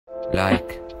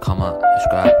Like, comment,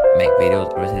 subscribe, make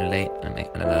videos every single day, and make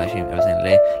another live stream every single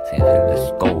day.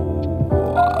 Let's go.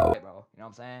 Bro, you know what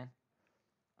I'm saying?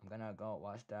 I'm gonna go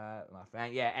watch that with my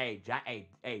friend. Yeah, hey,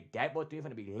 Deadpool 3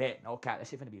 finna be lit. No cap, that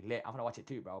shit finna be lit. I'm gonna watch it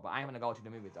too, bro. But I ain't gonna go to the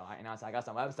movies though. You know what I'm saying? I got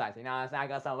some websites. You know what I'm saying? I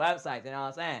got some websites. You know what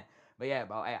I'm saying? But yeah,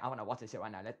 bro. Hey, I'm gonna watch this shit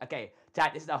right now. Okay,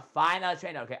 chat. This is the final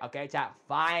trailer. Okay, chat.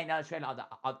 Final trailer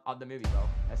of the movie, bro.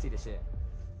 Let's see this shit.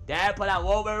 Deadpool and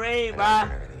Wolverine, bro. I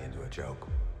turn everything into a joke,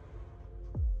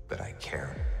 but I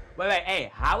care. Wait.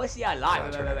 Hey, how is she alive?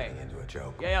 I turn everything into a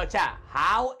joke. Yo, chat.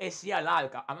 How is she alive?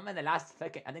 I remember in the last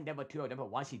second, I think Deadpool 2 or Deadpool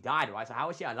 1, she died, right? So how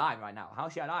is she alive right now? How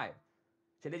is she alive?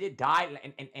 She legit died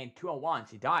in 201.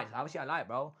 She died. So how is she alive,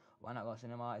 bro? Why not go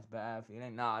cinema? It's bad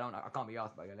feeling. No, I can't be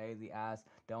asked, bro. You're lazy ass.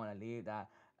 Don't want to leave that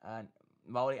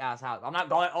moldy ass house. I'm not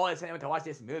going all the cinema to watch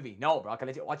this movie. No, bro. I can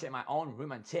legit watch it in my own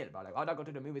room and chill, bro. Like, why would I go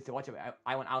to the movies to watch it with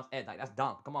everyone else? Like, that's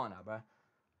dumb. Come on now, bro.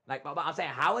 Like, but I'm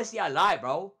saying, how is she alive,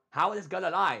 bro? How is this girl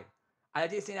alive? I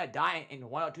just seen her die in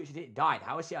 1 or 2. She didn't die.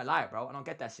 How is she alive, bro? I don't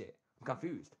get that shit. I'm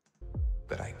confused.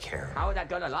 But I care. How is that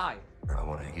girl alive? I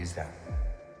want to use that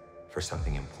for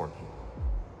something important.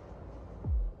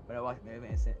 Better watch movie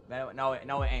and sit. No, it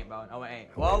ain't, bro. No, it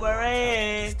ain't.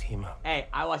 Wolverine. Team up. Hey,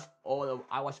 I watched all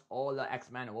the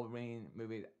X-Men and Wolverine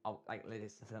movies like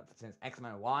since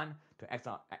X-Men 1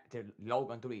 to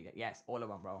Logan 3. Yes, all of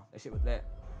them, bro. That shit was lit.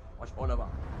 Watch all of them.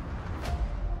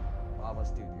 Marvel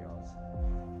Studios.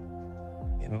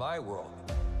 In my world.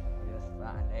 Yes,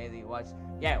 fine, lazy. Once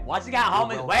you got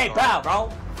home, it's way better,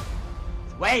 bro.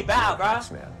 It's way better, bro.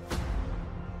 X-Man.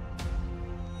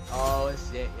 Oh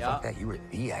shit, yo. Fuck that, you were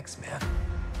the X-Man.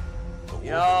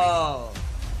 Yo.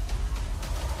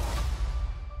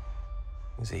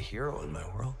 He's a hero in my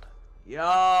world.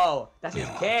 Yo, that's his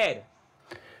kid.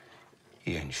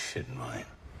 He ain't shit in mine.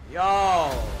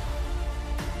 Yo.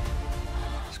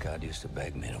 Scott used to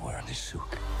beg me to wear this suit.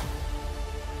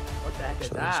 What the heck is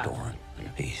So that? Doran, the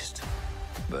Beast.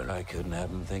 But I couldn't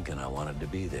have him thinking I wanted to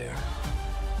be there.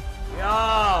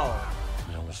 Yo.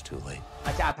 It was too late.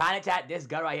 Apparently, chat, this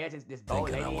girl right here, this bold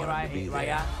lady right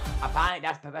here. Apparently,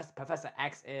 that's Professor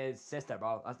X's sister,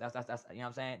 bro. That's you know what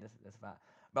I'm saying? That's fine.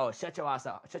 Bro, shut your ass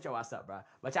up. Shut your ass up, bro.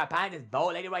 But apparently, this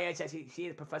bold lady right here, she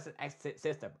is Professor X's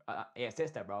sister.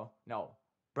 Sister, bro. No.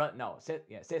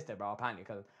 Sister, bro. Apparently,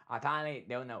 because apparently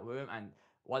they were in a room and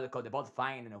what's it called? They're both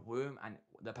fighting in a room and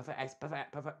the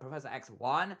Professor X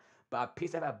won, but a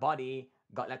piece of her body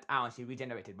got left out and she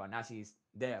regenerated, bro. Now she's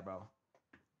there, bro.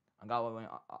 I got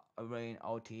Wolverine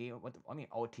OT. What I mean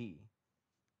OT?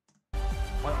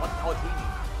 What's OT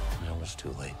mean? It was too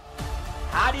late.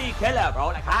 How do you kill her, bro?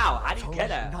 Like how? How do you kill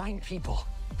her? 9 people,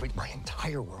 but my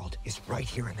entire world is right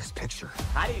here in this picture.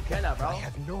 How do you kill her, bro? I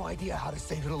have no idea how to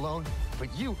save it alone, but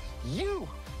you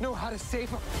know how to save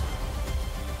her.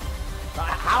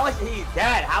 How is he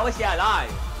dead? How is she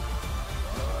alive?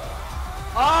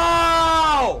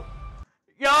 Oh!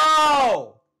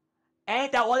 Yo!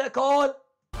 Ain't that what it called?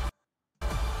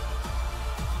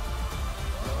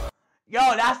 Yo,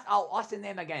 that's what's his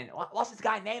name again? What's this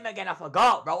guy's name again? I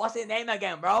forgot, bro. What's his name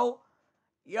again, bro?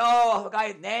 Yo, I forgot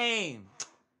his name.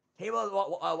 He was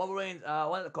Wolverine's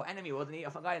what is it called? Enemy, wasn't he? I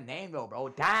forgot his name though, bro.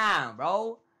 Damn,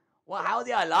 bro. What? How is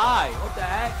he alive? What the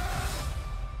heck?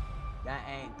 That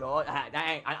ain't good. That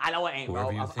ain't. I know it ain't,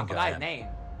 bro. I forgot his name.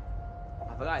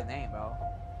 I forgot his name, bro.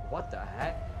 What the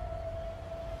heck?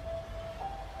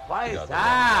 What is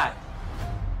that?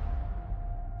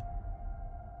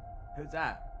 Who's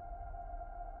that?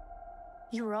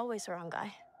 You were always the wrong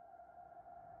guy.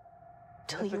 What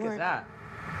the fuck is that?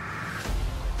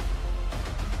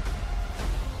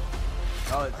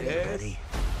 Oh, Are you ready?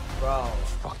 Bro.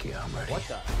 Fuck yeah, I'm ready. What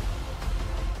the?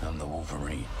 I'm the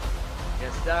Wolverine.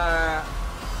 Yes, sir.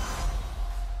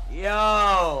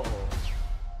 Yo.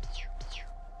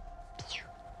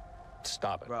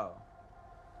 Stop it. Bro.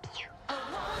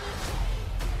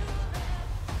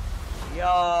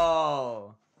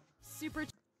 Yo. Super.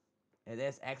 Is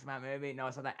this X-Men movie? No,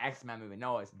 it's not an X-Men movie.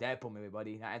 No, it's Deadpool movie,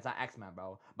 buddy. No, it's not X-Men,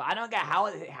 bro. But I don't get how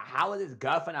is his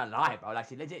girlfriend alive, bro? Like,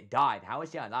 she legit died. How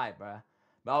is she alive, bro?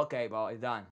 But okay, bro, it's done.